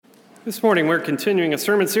This morning we're continuing a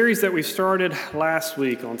sermon series that we started last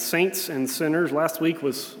week on saints and sinners. Last week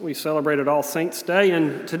we celebrated All Saints' Day,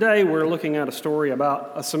 and today we're looking at a story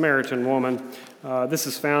about a Samaritan woman. This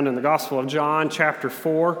is found in the Gospel of John, chapter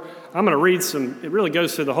 4. I'm going to read it really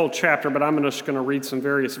goes through the whole chapter, but I'm just going to read some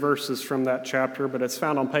various verses from that chapter, but it's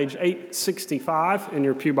found on page 865 in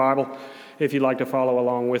your Pew Bible if you'd like to follow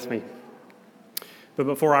along with me. But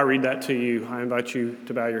before I read that to you, I invite you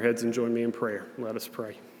to bow your heads and join me in prayer. Let us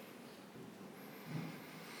pray.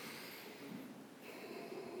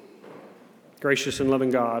 Gracious and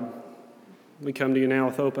loving God, we come to you now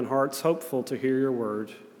with open hearts, hopeful to hear your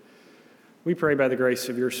word. We pray by the grace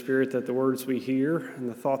of your Spirit that the words we hear and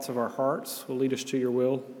the thoughts of our hearts will lead us to your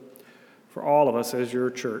will for all of us as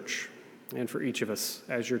your church and for each of us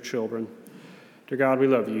as your children. Dear God, we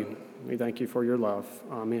love you. We thank you for your love.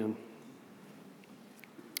 Amen.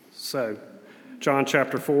 So, John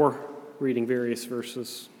chapter 4, reading various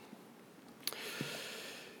verses.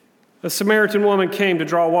 A Samaritan woman came to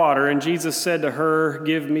draw water, and Jesus said to her,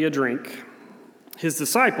 "Give me a drink." His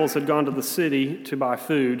disciples had gone to the city to buy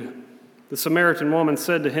food. The Samaritan woman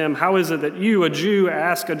said to him, "How is it that you, a Jew,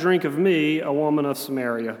 ask a drink of me, a woman of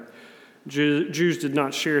Samaria?" Jews did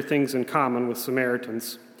not share things in common with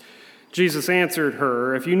Samaritans. Jesus answered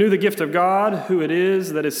her, "If you knew the gift of God, who it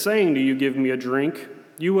is that is saying to you, 'Give me a drink,'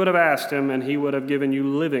 you would have asked him, and he would have given you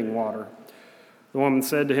living water." The woman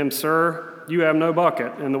said to him, "Sir, you have no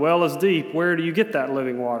bucket, and the well is deep. Where do you get that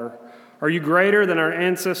living water? Are you greater than our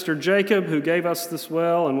ancestor Jacob, who gave us this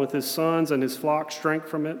well, and with his sons and his flocks drank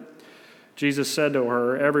from it?" Jesus said to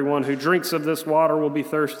her, "Everyone who drinks of this water will be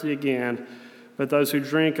thirsty again, but those who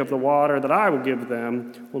drink of the water that I will give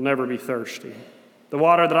them will never be thirsty. The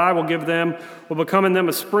water that I will give them will become in them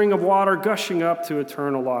a spring of water gushing up to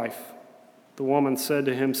eternal life." The woman said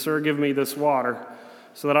to him, "Sir, give me this water,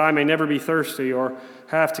 so that I may never be thirsty or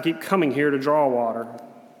have to keep coming here to draw water."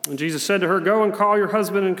 And Jesus said to her, "Go and call your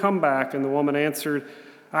husband and come back." And the woman answered,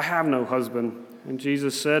 "I have no husband." And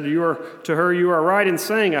Jesus said to her, "You are right in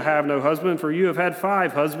saying, 'I have no husband,' for you have had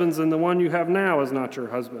 5 husbands, and the one you have now is not your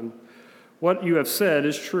husband. What you have said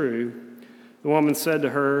is true." The woman said to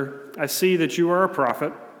her, "I see that you are a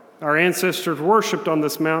prophet. Our ancestors worshipped on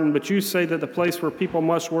this mountain, but you say that the place where people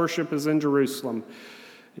must worship is in Jerusalem."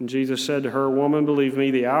 And Jesus said to her, "Woman, believe me,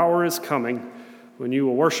 the hour is coming when you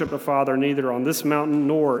will worship the Father neither on this mountain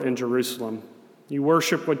nor in Jerusalem. You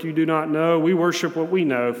worship what you do not know. We worship what we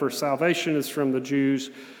know, for salvation is from the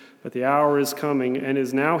Jews. But the hour is coming and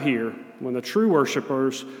is now here when the true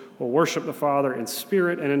worshipers will worship the Father in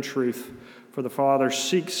spirit and in truth, for the Father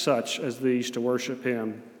seeks such as these to worship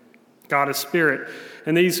him. God is spirit,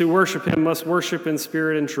 and these who worship him must worship in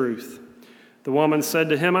spirit and truth." The woman said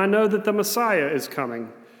to him, "I know that the Messiah is coming.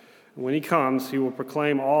 When he comes, he will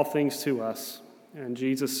proclaim all things to us." And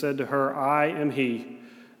Jesus said to her, "I am he,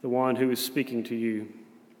 the one who is speaking to you."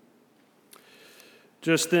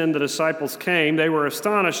 Just then the disciples came. They were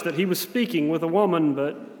astonished that he was speaking with a woman,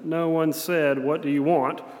 but no one said, "What do you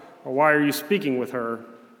want?" or "Why are you speaking with her?"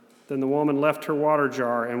 Then the woman left her water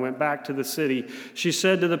jar and went back to the city. She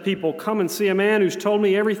said to the people, "Come and see a man who's told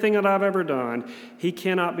me everything that I've ever done. He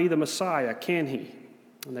cannot be the Messiah, can he?"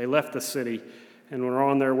 And they left the city and were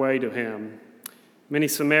on their way to him. Many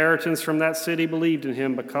Samaritans from that city believed in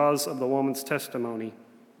him because of the woman's testimony.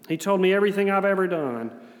 "He told me everything I've ever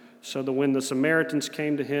done." So that when the Samaritans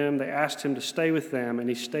came to him, they asked him to stay with them, and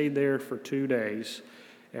he stayed there for 2 days.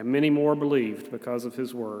 And many more believed because of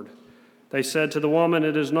his word. They said to the woman,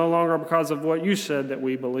 "It is no longer because of what you said that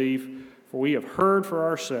we believe, for we have heard for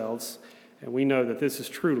ourselves, and we know that this is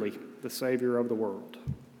truly the Savior of the world."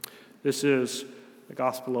 This is the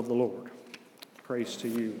gospel of the Lord. Praise to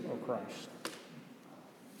you, O Christ.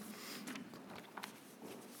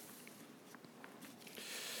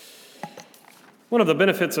 One of the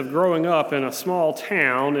benefits of growing up in a small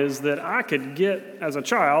town is that I could get, as a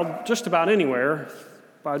child, just about anywhere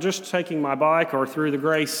by just taking my bike or through the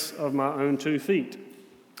grace of my own 2 feet.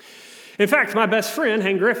 In fact, my best friend,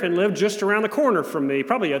 Hank Griffin, lived just around the corner from me,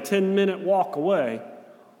 probably a 10-minute walk away.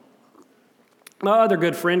 My other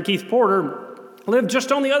good friend, Keith Porter, lived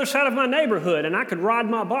just on the other side of my neighborhood, and I could ride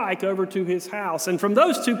my bike over to his house. And from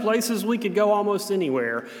those 2 places, we could go almost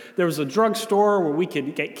anywhere. There was a drugstore where we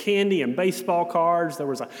could get candy and baseball cards. There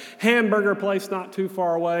was a hamburger place not too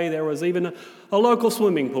far away. There was even a local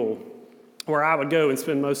swimming pool where I would go and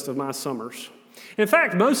spend most of my summers. In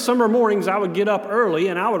fact, most summer mornings I would get up early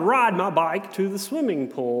and I would ride my bike to the swimming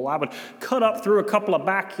pool. I would cut up through a couple of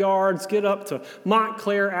backyards, get up to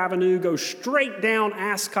Montclair Avenue, go straight down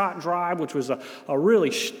Ascot Drive, which was a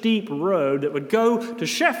really steep road that would go to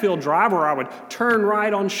Sheffield Drive, where I would turn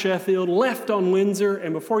right on Sheffield, left on Windsor,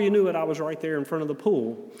 and before you knew it, I was right there in front of the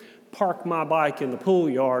pool. Park my bike in the pool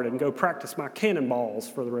yard and go practice my cannonballs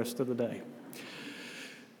for the rest of the day.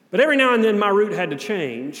 But every now and then my route had to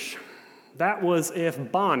change. That was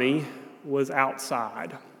if Bonnie was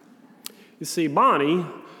outside. You see, Bonnie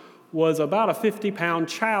was about a 50-pound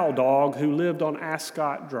chow dog who lived on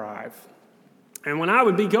Ascot Drive. And when I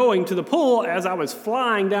would be going to the pool, as I was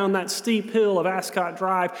flying down that steep hill of Ascot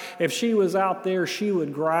Drive, if she was out there, she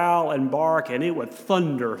would growl and bark, and it would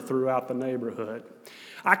thunder throughout the neighborhood.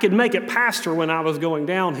 I could make it past her when I was going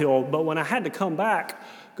downhill, but when I had to come back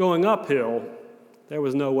going uphill, there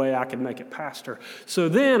was no way I could make it past her. So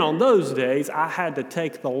then on those days, I had to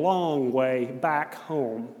take the long way back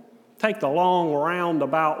home. Take the long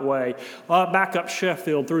roundabout way back up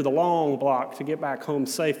Sheffield through the long block to get back home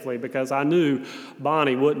safely because I knew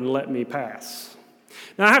Bonnie wouldn't let me pass.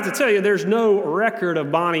 Now, I have to tell you, there's no record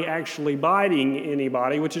of Bonnie actually biting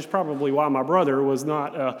anybody, which is probably why my brother was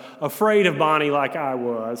not afraid of Bonnie like I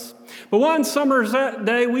was. But one summer's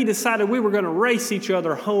day, we decided we were going to race each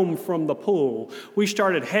other home from the pool. We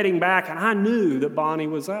started heading back, and I knew that Bonnie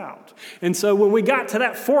was out. And so when we got to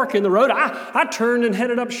that fork in the road, I turned and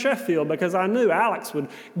headed up Sheffield because I knew Alex would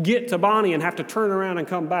get to Bonnie and have to turn around and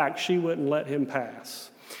come back. She wouldn't let him pass.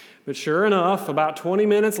 But sure enough, about 20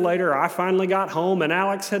 minutes later, I finally got home, and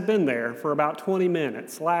Alex had been there for about 20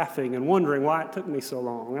 minutes, laughing and wondering why it took me so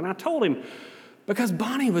long. And I told him, because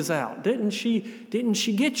Bonnie was out. Didn't she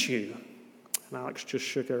get you? And Alex just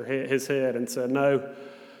shook his head and said, no,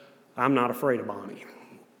 I'm not afraid of Bonnie.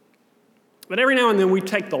 But every now and then we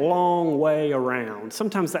take the long way around.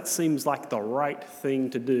 Sometimes that seems like the right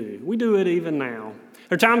thing to do. We do it even now.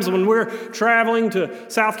 There are times when we're traveling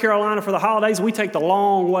to South Carolina for the holidays, we take the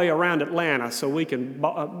long way around Atlanta so we can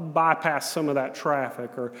bypass some of that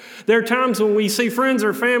traffic. Or there are times when we see friends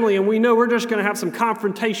or family and we know we're just going to have some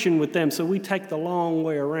confrontation with them, so we take the long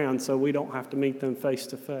way around so we don't have to meet them face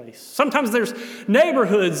to face. Sometimes there's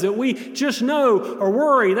neighborhoods that we just know or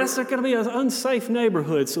worry that's going to be an unsafe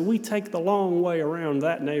neighborhood, so we take the long way around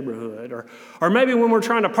that neighborhood. Or maybe when we're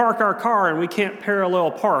trying to park our car and we can't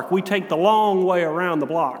parallel park, we take the long way around the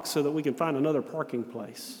block so that we can find another parking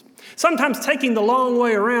place. Sometimes taking the long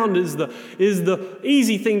way around is the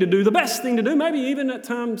easy thing to do, the best thing to do, maybe even at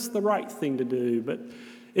times the right thing to do, but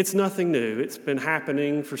it's nothing new. It's been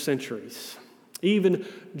happening for centuries. Even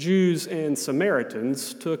Jews and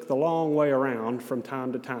Samaritans took the long way around from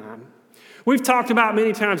time to time. We've talked about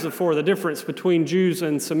many times before the difference between Jews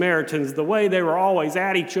and Samaritans, the way they were always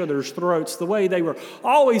at each other's throats, the way they were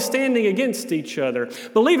always standing against each other.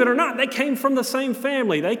 Believe it or not, they came from the same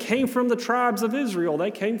family. They came from the tribes of Israel. They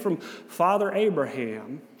came from Father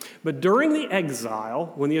Abraham. But during the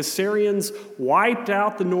exile, when the Assyrians wiped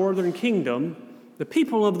out the northern kingdom, the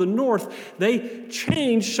people of the north, they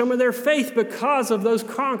changed some of their faith because of those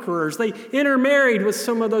conquerors. They intermarried with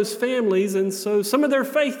some of those families, and so some of their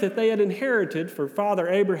faith that they had inherited for Father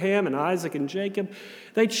Abraham and Isaac and Jacob,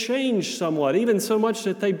 they changed somewhat, even so much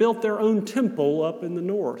that they built their own temple up in the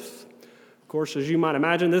north. Of course, as you might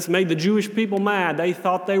imagine, this made the Jewish people mad. They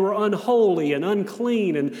thought they were unholy and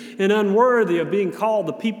unclean and unworthy of being called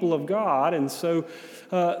the people of God, and so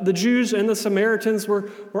the Jews and the Samaritans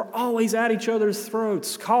were always at each other's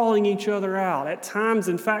throats, calling each other out. At times,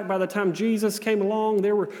 in fact, by the time Jesus came along,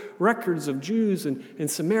 there were records of Jews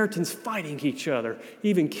and Samaritans fighting each other,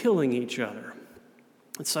 even killing each other.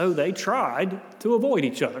 And so they tried to avoid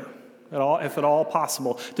each other, if at all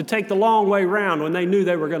possible, to take the long way round when they knew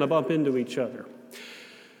they were going to bump into each other.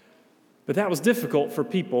 But that was difficult for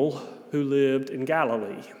people who lived in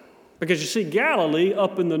Galilee. Because you see, Galilee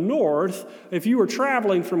up in the north, if you were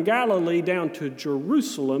traveling from Galilee down to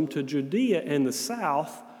Jerusalem, to Judea in the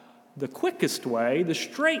south, the quickest way, the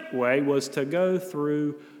straight way, was to go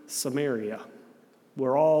through Samaria,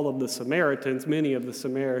 where many of the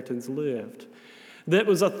Samaritans lived. That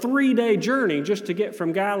was a 3-day journey just to get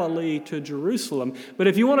from Galilee to Jerusalem. But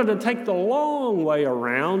if you wanted to take the long way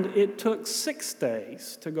around, it took 6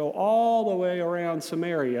 days to go all the way around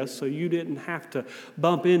Samaria so you didn't have to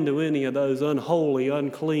bump into any of those unholy,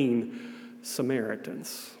 unclean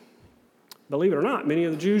Samaritans. Believe it or not, many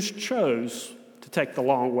of the Jews chose to take the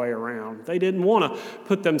long way around. They didn't want to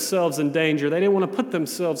put themselves in danger. They didn't want to put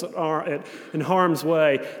themselves in harm's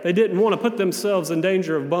way. They didn't want to put themselves in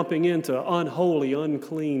danger of bumping into unholy,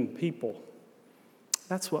 unclean people.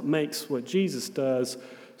 That's what makes what Jesus does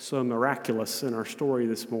so miraculous in our story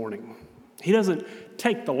this morning. He doesn't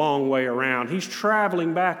take the long way around. He's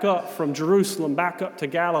traveling back up from Jerusalem, back up to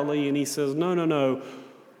Galilee, and he says, no,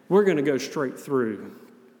 we're going to go straight through.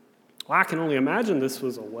 Well, I can only imagine this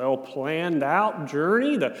was a well-planned out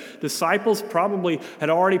journey. The disciples probably had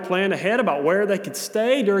already planned ahead about where they could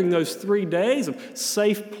stay during those 3 days, of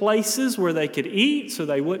safe places where they could eat so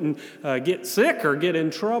they wouldn't get sick or get in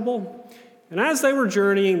trouble. And as they were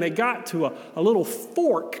journeying, they got to a little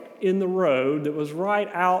fork in the road that was right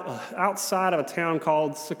outside of a town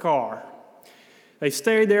called Sychar. They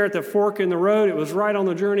stayed there at the fork in the road. It was right on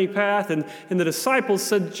the journey path. And the disciples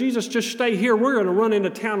said, Jesus, just stay here. We're going to run into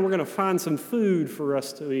town. We're going to find some food for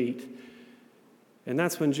us to eat. And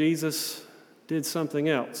that's when Jesus did something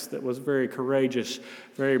else that was very courageous,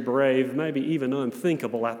 very brave, maybe even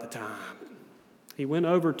unthinkable at the time. He went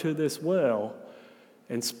over to this well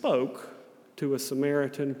and spoke to a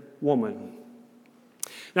Samaritan woman.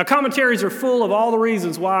 Now, commentaries are full of all the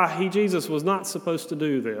reasons why Jesus was not supposed to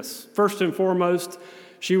do this. First and foremost,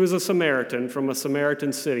 she was a Samaritan from a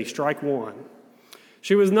Samaritan city. Strike one.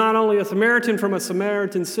 She was not only a Samaritan from a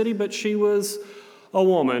Samaritan city, but she was a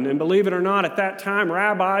woman. And believe it or not, at that time,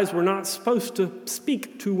 rabbis were not supposed to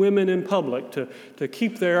speak to women in public, to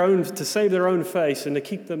keep to save their own face and to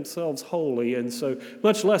keep themselves holy. And so,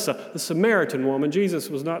 much less a Samaritan woman, Jesus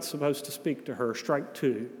was not supposed to speak to her. Strike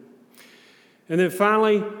two. And then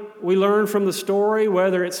finally, we learn from the story,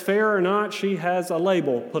 whether it's fair or not, she has a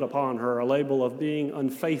label put upon her, a label of being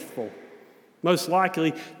unfaithful. Most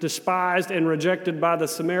likely despised and rejected by the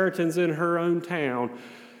Samaritans in her own town.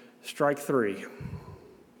 Strike three.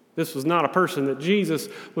 This was not a person that Jesus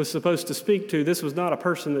was supposed to speak to. This was not a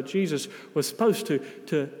person that Jesus was supposed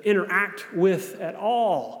to interact with at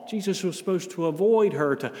all. Jesus was supposed to avoid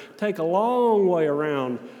her, to take a long way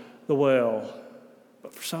around the well.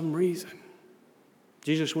 But for some reason,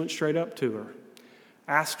 Jesus went straight up to her,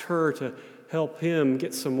 asked her to help him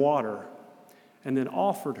get some water, and then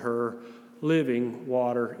offered her living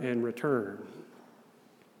water in return.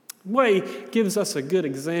 Way gives us a good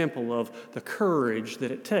example of the courage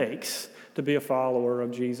that it takes to be a follower of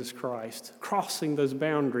Jesus Christ, crossing those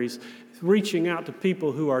boundaries, reaching out to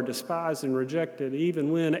people who are despised and rejected,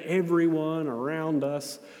 even when everyone around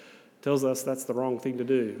us tells us that's the wrong thing to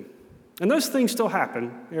do. And those things still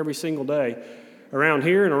happen every single day around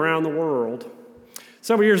here and around the world.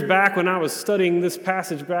 Several years back when I was studying this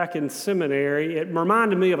passage back in seminary, it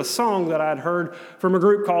reminded me of a song that I'd heard from a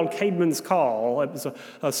group called Caedmon's Call. It was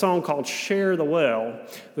a song called Share the Well.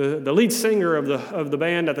 The lead singer of the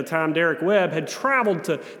band at the time, Derek Webb, had traveled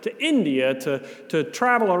to India to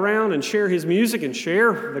travel around and share his music and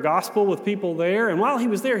share the gospel with people there. And while he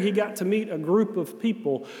was there, he got to meet a group of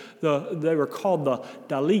people. They were called the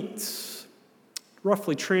Dalits.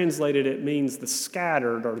 Roughly translated, it means the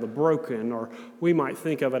scattered or the broken, or we might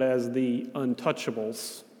think of it as the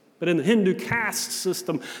untouchables. But in the Hindu caste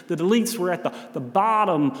system, the Dalits were at the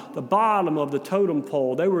bottom of the totem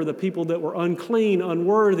pole. They were the people that were unclean,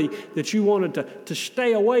 unworthy, that you wanted to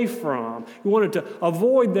stay away from. You wanted to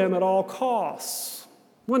avoid them at all costs.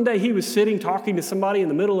 One day he was sitting talking to somebody in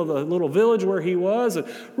the middle of the little village where he was, and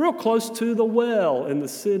real close to the well in the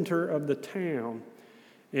center of the town.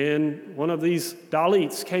 And one of these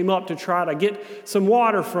Dalits came up to try to get some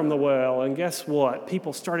water from the well. And guess what?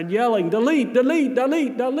 People started yelling, Dalit, Dalit,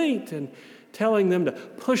 Dalit, Dalit, and telling them to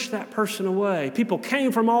push that person away. People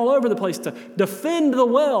came from all over the place to defend the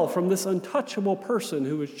well from this untouchable person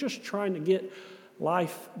who was just trying to get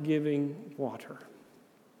life-giving water.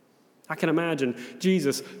 I can imagine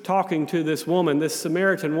Jesus talking to this woman, this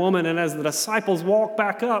Samaritan woman, and as the disciples walk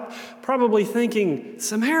back up, probably thinking,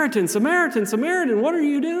 Samaritan, Samaritan, Samaritan, what are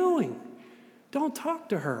you doing? Don't talk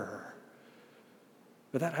to her.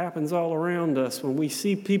 But that happens all around us when we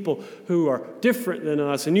see people who are different than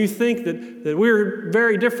us, and you think that we're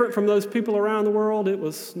very different from those people around the world. It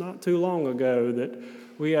was not too long ago that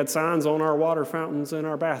we had signs on our water fountains in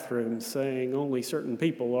our bathrooms saying only certain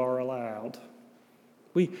people are allowed.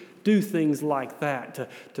 We do things like that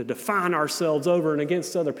to define ourselves over and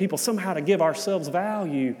against other people, somehow to give ourselves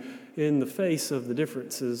value in the face of the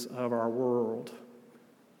differences of our world.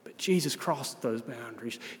 But Jesus crossed those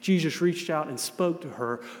boundaries. Jesus reached out and spoke to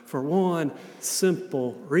her for one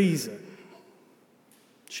simple reason.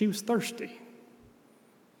 She was thirsty.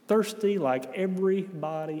 Thirsty like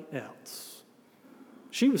everybody else.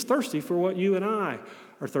 She was thirsty for what you and I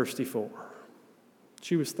are thirsty for.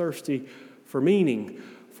 She was thirsty for meaning,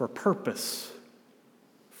 for purpose,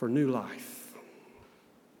 for new life.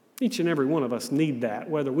 Each and every one of us need that,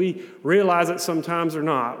 whether we realize it sometimes or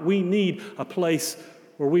not. We need a place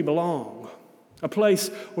where we belong, a place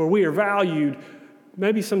where we are valued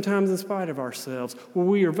maybe sometimes in spite of ourselves, where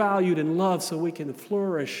we are valued and loved so we can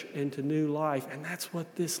flourish into new life. And that's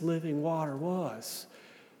what this living water was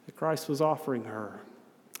that Christ was offering her.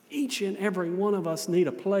 Each and every one of us need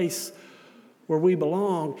a place where we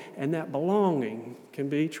belong, and that belonging can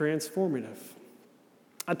be transformative.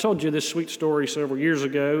 I told you this sweet story several years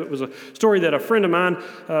ago. It was a story that a friend of mine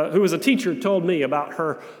who was a teacher told me about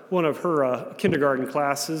one of her kindergarten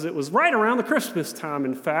classes. It was right around the Christmas time,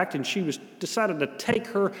 in fact, and she decided to take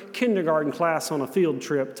her kindergarten class on a field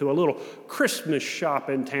trip to a little Christmas shop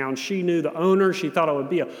in town. She knew the owner. She thought it would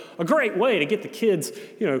be a great way to get the kids,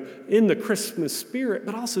 in the Christmas spirit,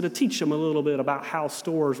 but also to teach them a little bit about how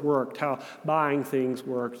stores worked, how buying things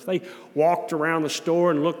worked. They walked around the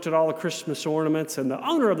store and looked at all the Christmas ornaments, and the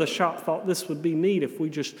owner of the shop thought this would be neat if we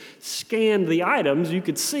just scanned the items. You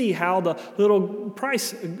could see how the little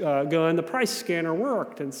price gun, the price scanner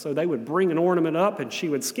worked. And so they would bring an ornament up and she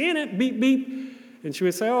would scan it, beep, beep. And she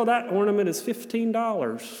would say, oh, that ornament is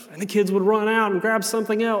 $15. And the kids would run out and grab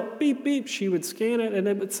something else, beep, beep. She would scan it and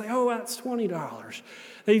they would say, oh, that's $20.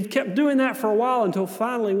 They kept doing that for a while until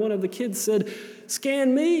finally one of the kids said,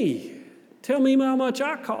 scan me. Tell me how much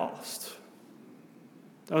I cost.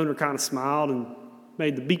 The owner kind of smiled and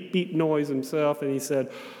made the beep, beep noise himself, and he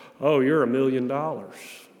said, oh, you're $1 million.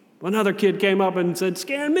 Another kid came up and said,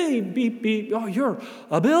 scan me, beep, beep. Oh, you're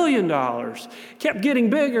 $1 billion. Kept getting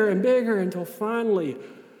bigger and bigger until finally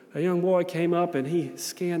a young boy came up and he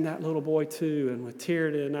scanned that little boy too, and with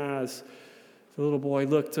tear-in eyes, the little boy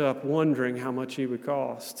looked up wondering how much he would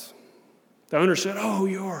cost. The owner said, oh,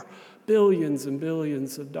 you're billions and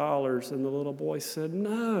billions of dollars. And the little boy said,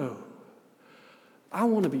 no, I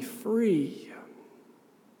want to be free.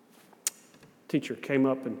 Teacher came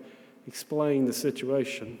up and explained the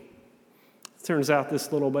situation. It turns out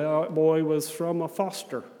this little boy was from a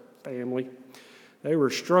foster family. They were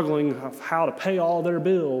struggling of how to pay all their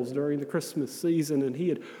bills during the Christmas season, and he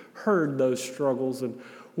had heard those struggles and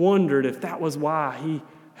wondered if that was why he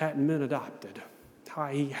hadn't been adopted,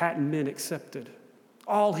 why he hadn't been accepted.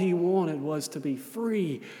 All he wanted was to be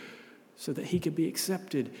free so that he could be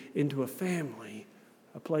accepted into a family,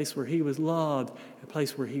 a place where he was loved, a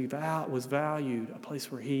place where he was valued, a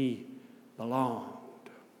place where he belonged.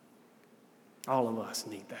 All of us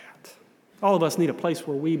need that. All of us need a place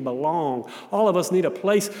where we belong. All of us need a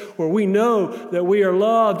place where we know that we are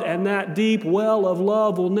loved and that deep well of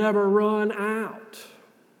love will never run out.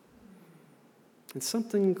 And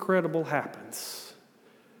something incredible happens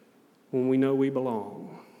when we know we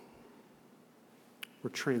belong. We're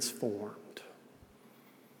transformed.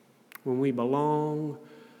 When we belong,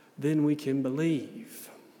 then we can believe.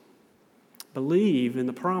 Believe in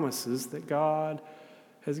the promises that God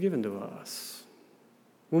has given to us.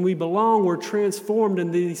 When we belong, we're transformed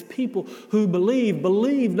into these people who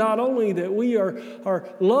believe not only that we are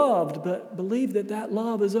loved, but believe that that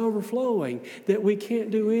love is overflowing, that we can't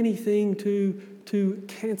do anything to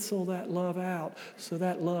cancel that love out, so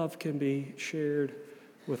that love can be shared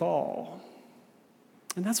with all.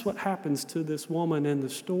 And that's what happens to this woman in the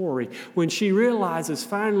story. When she realizes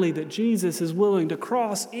finally that Jesus is willing to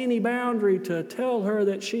cross any boundary to tell her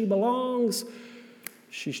that she belongs,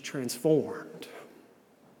 she's transformed.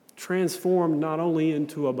 Transformed not only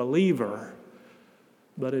into a believer,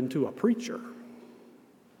 but into a preacher.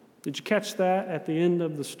 Did you catch that at the end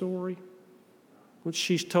of the story? Once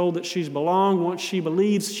she's told that she's belonged, once she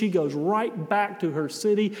believes, she goes right back to her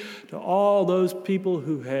city, to all those people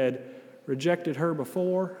who had rejected her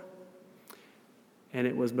before, and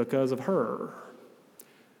it was because of her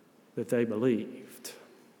that they believed.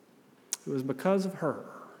 It was because of her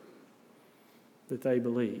that they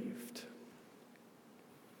believed.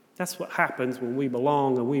 That's what happens when we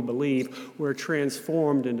belong and we believe. We're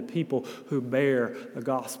transformed into people who bear the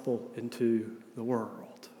gospel into the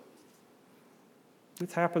world.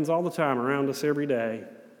 It happens all the time around us every day.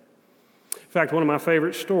 In fact, one of my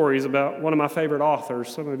favorite stories about one of my favorite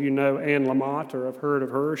authors, some of you know Anne Lamott or have heard of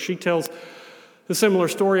her, she tells a similar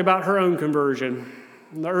story about her own conversion.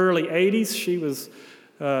 In the early 80s, she was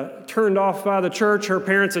turned off by the church. Her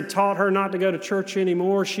parents had taught her not to go to church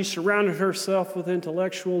anymore. She surrounded herself with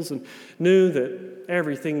intellectuals and knew that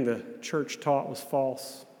everything the church taught was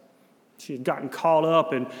false. She had gotten caught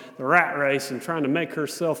up in the rat race and trying to make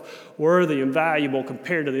herself worthy and valuable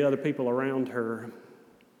compared to the other people around her.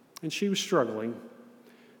 And she was struggling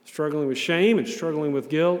with shame and struggling with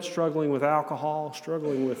guilt, struggling with alcohol,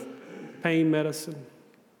 struggling with pain medicine.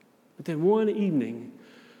 But then one evening,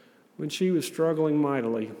 when she was struggling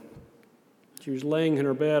mightily, she was laying in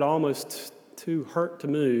her bed almost too hurt to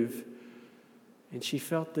move, and she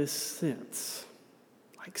felt this sense,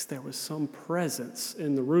 like there was some presence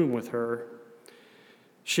in the room with her.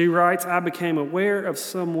 She writes, I became aware of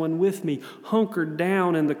someone with me, hunkered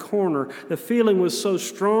down in the corner. The feeling was so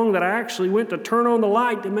strong that I actually went to turn on the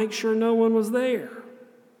light to make sure no one was there.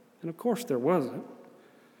 And of course there wasn't.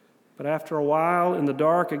 But after a while, in the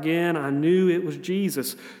dark again, I knew it was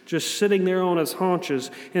Jesus, just sitting there on his haunches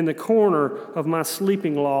in the corner of my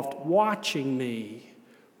sleeping loft, watching me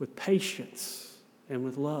with patience and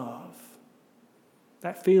with love.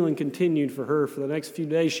 That feeling continued for her for the next few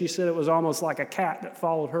days. She said it was almost like a cat that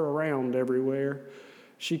followed her around everywhere.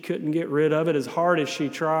 She couldn't get rid of it as hard as she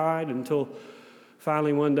tried until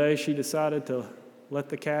finally one day she decided to let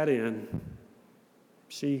the cat in.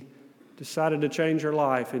 She decided to change her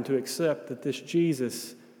life and to accept that this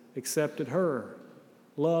Jesus accepted her,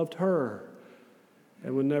 loved her,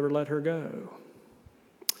 and would never let her go.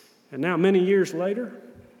 And now, many years later,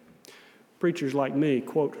 preachers like me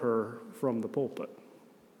quote her from the pulpit.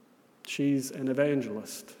 She's an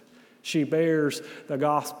evangelist. She bears the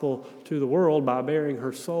gospel to the world by bearing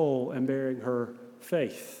her soul and bearing her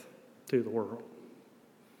faith to the world.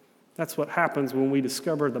 That's what happens when we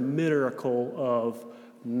discover the miracle of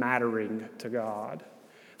mattering to God.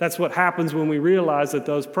 That's what happens when we realize that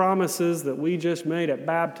those promises that we just made at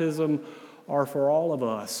baptism are for all of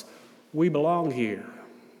us. We belong here.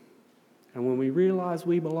 And when we realize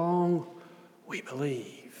we belong, we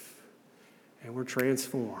believe. And we're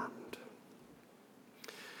transformed.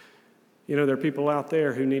 You know, there are people out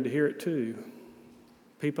there who need to hear it too.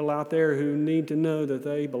 People out there who need to know that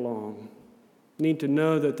they belong. Need to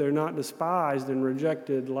know that they're not despised and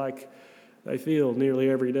rejected like they feel nearly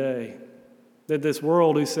every day. That this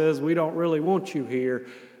world who says we don't really want you here,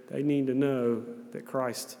 they need to know that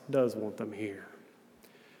Christ does want them here.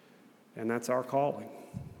 And that's our calling.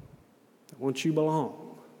 Once you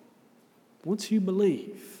belong, once you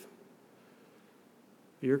believe,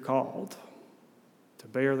 you're called to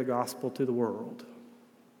bear the gospel to the world.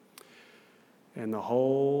 And the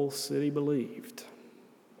whole city believed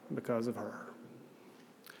because of her.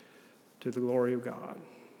 To the glory of God.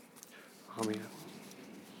 Amen.